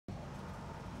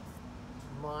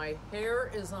My hair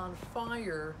is on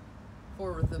fire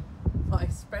for my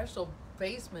special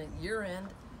basement year-end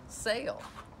sale.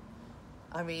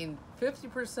 I mean,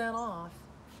 50% off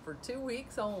for 2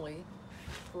 weeks only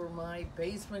for my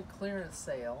basement clearance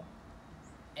sale.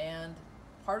 And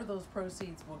part of those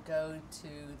proceeds will go to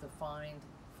the Find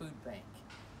Food Bank.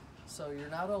 So you're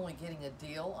not only getting a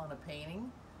deal on a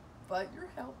painting, but you're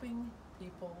helping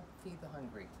people feed the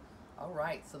hungry. All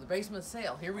right, so the basement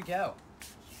sale, here we go.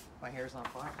 My hair's on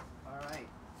fire. All right.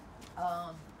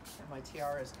 And my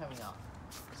tiara is coming off.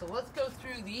 So let's go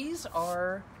through. These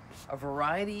are a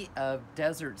variety of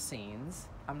desert scenes.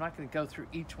 I'm not going to go through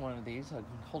each one of these. I can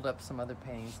hold up some other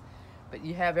paintings. But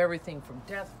you have everything from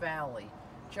Death Valley,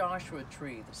 Joshua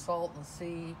Tree, the Salton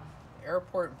Sea,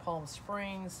 airport in Palm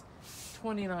Springs,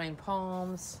 29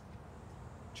 Palms,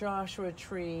 Joshua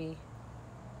Tree,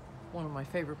 one of my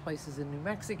favorite places in New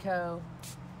Mexico,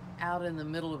 out in the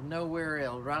middle of nowhere,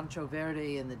 El Rancho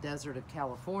Verde in the desert of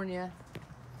California.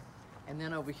 And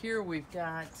then over here we've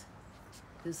got,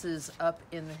 this is up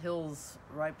in the hills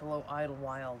right below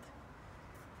Idlewild.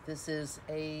 This is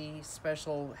a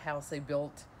special house they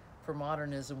built for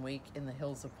Modernism Week in the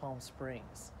hills of Palm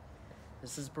Springs.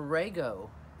 This is Borrego,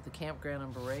 the campground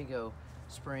in Borrego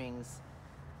Springs,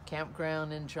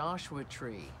 campground in Joshua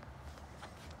Tree.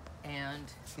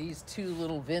 And these two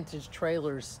little vintage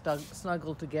trailers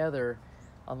snuggled together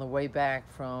on the way back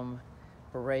from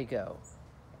Borrego.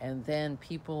 And then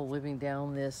people living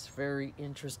down this very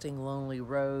interesting, lonely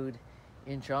road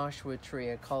in Joshua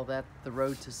Tree. I call that the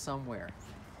road to somewhere.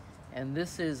 And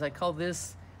this is, I call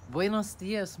this Buenos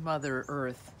Dias, Mother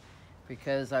Earth,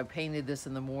 because I painted this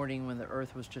in the morning when the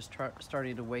earth was just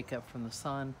starting to wake up from the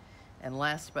sun. And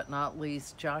last but not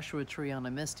least, Joshua Tree on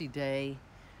a misty day.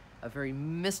 A very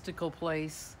mystical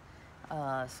place.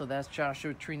 So that's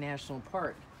Joshua Tree National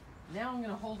Park. Now I'm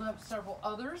going to hold up several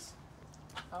others.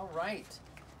 All right.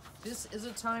 This is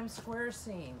a Times Square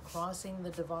scene, crossing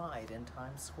the divide in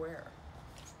Times Square.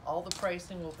 All the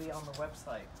pricing will be on the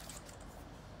website.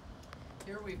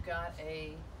 Here we've got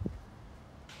a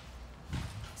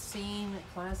scene,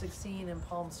 a classic scene in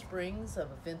Palm Springs of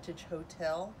a vintage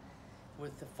hotel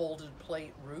with the folded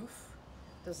plate roof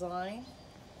design.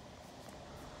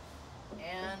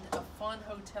 And a fun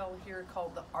hotel here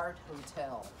called the Art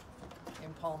Hotel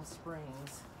in Palm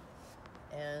Springs.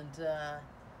 And a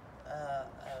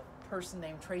person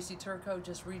named Tracy Turco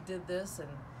just redid this and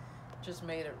just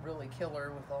made it really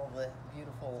killer with all the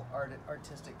beautiful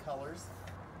artistic colors.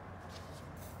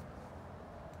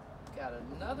 Got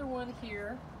another one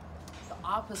here, the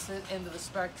opposite end of the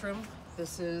spectrum.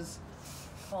 This is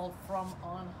called From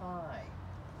On High.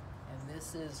 And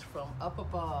this is from up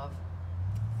above,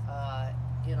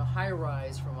 in a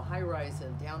high-rise, from a high-rise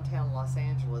in downtown Los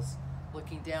Angeles,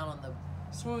 looking down on the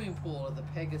swimming pool of the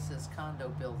Pegasus condo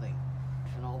building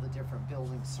and all the different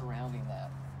buildings surrounding that.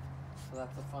 So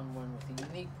that's a fun one with a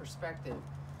unique perspective.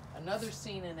 Another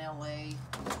scene in LA,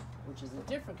 which is a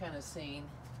different kind of scene,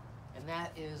 and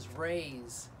that is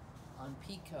Ray's on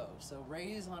Pico. So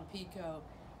Ray's on Pico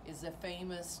is a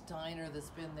famous diner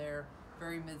that's been there,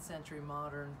 very mid-century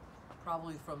modern,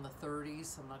 probably from the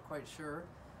 30s, I'm not quite sure.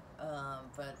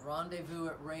 But Rendezvous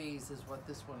at Ray's is what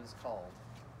this one is called.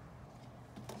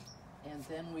 And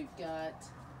then we've got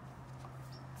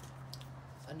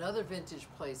another vintage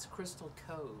place, Crystal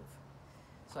Cove.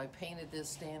 So I painted this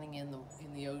standing in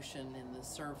the ocean, in the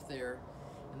surf there.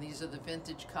 And these are the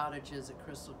vintage cottages at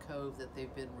Crystal Cove that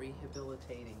they've been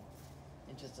rehabilitating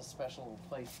in just a special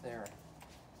place there.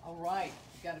 All right,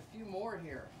 we've got a few more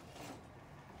here.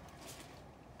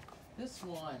 This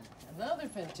one, another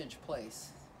vintage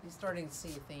place. You're starting to see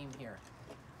a theme here.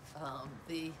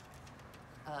 The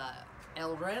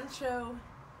El Rancho,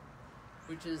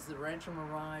 which is the Rancho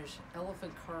Mirage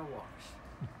Elephant Car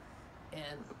Wash.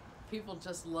 And people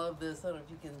just love this. I don't know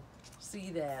if you can see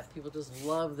that. People just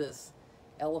love this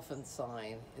elephant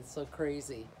sign. It's so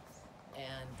crazy.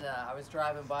 And I was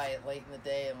driving by it late in the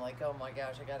day. I'm like, oh my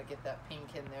gosh, I got to get that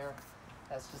pink in there.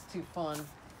 That's just too fun.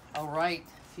 All right,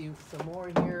 some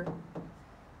more here.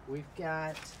 We've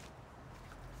got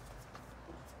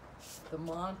the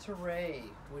Monterey,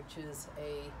 which is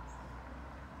a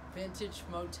vintage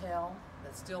motel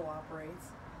that still operates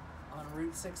on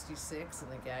Route 66, and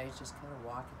the guy's just kind of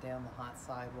walking down the hot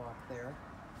sidewalk there.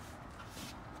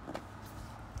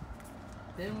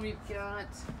 Then we've got,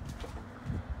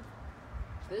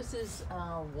 this is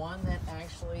one that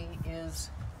actually is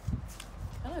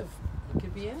kind of, it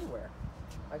could be anywhere.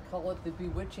 I call it the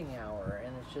Bewitching Hour,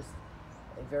 and it's just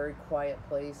a very quiet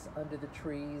place under the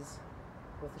trees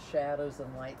with the shadows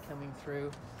and light coming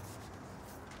through.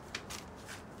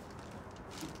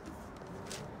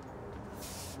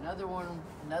 Another one,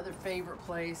 another favorite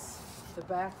place, the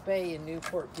Back Bay in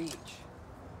Newport Beach.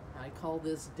 I call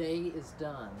this Day is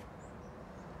Done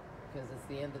because it's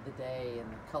the end of the day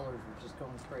and the colors are just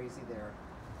going crazy there.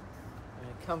 I'm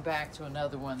going to come back to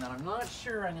another one that I'm not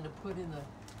sure I'm going to put in the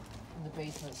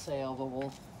basement sale, but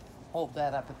we'll hold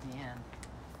that up at the end.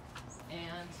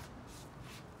 And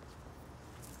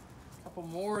a couple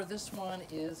more. This one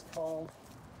is called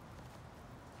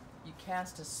You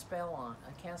Cast a Spell on.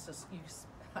 I cast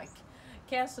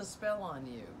a spell on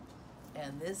you.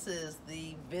 And this is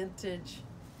the vintage,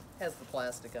 has the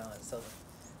plastic on it, so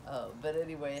but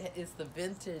anyway, it's the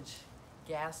vintage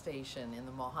gas station in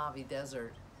the Mojave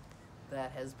Desert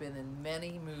that has been in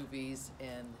many movies,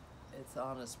 and it's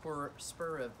on a spur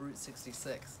of Route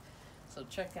 66. So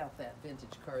check out that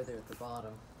vintage car there at the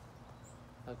bottom.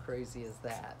 How crazy is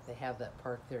that? They have that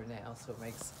parked there now, so it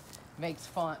makes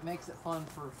it fun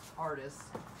for artists.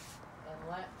 And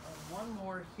one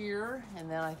more here, and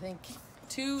then I think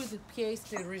two the pièce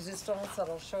de résistance that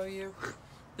I'll show you.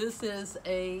 This is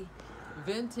a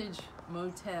vintage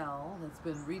motel that's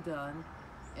been redone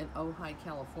in Ojai,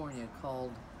 California,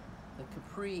 called the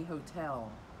Capri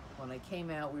Hotel. When I came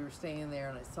out, we were staying there,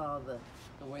 and I saw the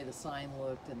way the sign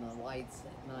looked and the lights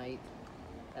at night.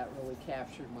 That really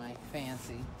captured my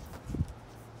fancy.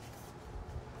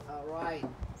 All right,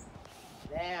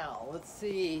 now let's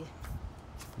see.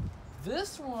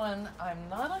 This one, I'm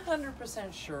not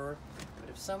 100% sure, but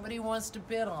if somebody wants to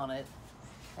bid on it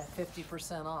at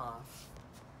 50% off,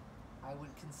 I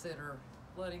would consider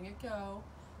letting it go.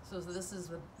 So this is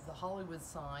the Hollywood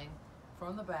sign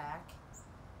from the back,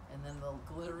 and then the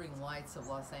glittering lights of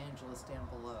Los Angeles down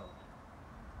below.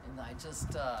 And I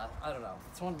just, I don't know,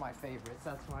 it's one of my favorites.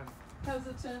 That's why I'm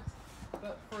hesitant,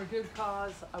 but for a good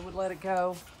cause, I would let it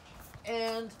go.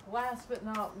 And last but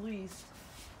not least,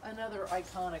 another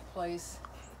iconic place,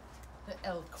 the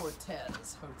El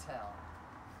Cortez Hotel.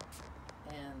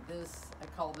 And this, I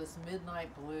call this Midnight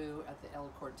Blue at the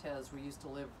El Cortez. We used to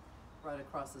live right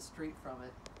across the street from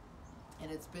it.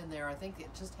 And it's been there, I think they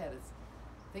just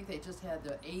had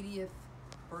the 80th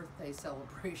birthday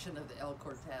celebration of the El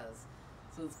Cortez.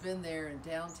 So it's been there in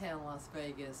downtown Las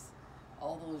Vegas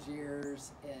all those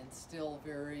years, and still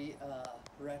very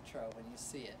retro when you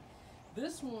see it.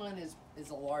 This one is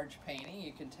a large painting,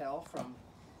 you can tell from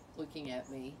looking at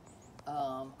me.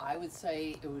 I would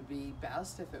say it would be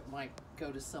best if it might go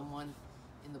to someone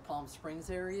in the Palm Springs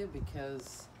area,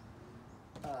 because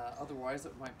otherwise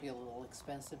it might be a little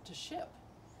expensive to ship.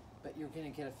 But you're going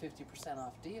to get a 50%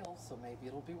 off deal, so maybe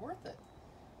it'll be worth it.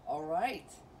 All right,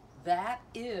 that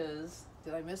is,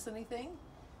 did I miss anything?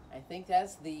 I think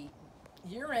that's the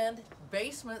year-end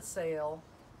basement sale.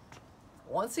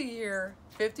 Once a year,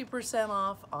 50%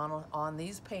 off on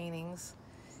these paintings,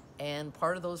 and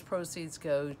part of those proceeds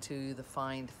go to the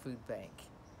Find Food Bank.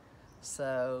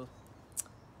 So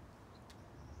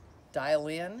dial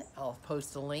in, I'll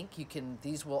post a link.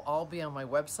 These will all be on my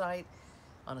website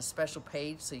on a special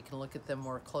page, so you can look at them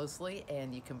more closely,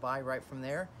 and you can buy right from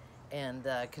there and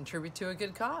contribute to a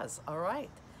good cause. All right,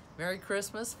 Merry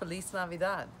Christmas, Feliz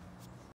Navidad.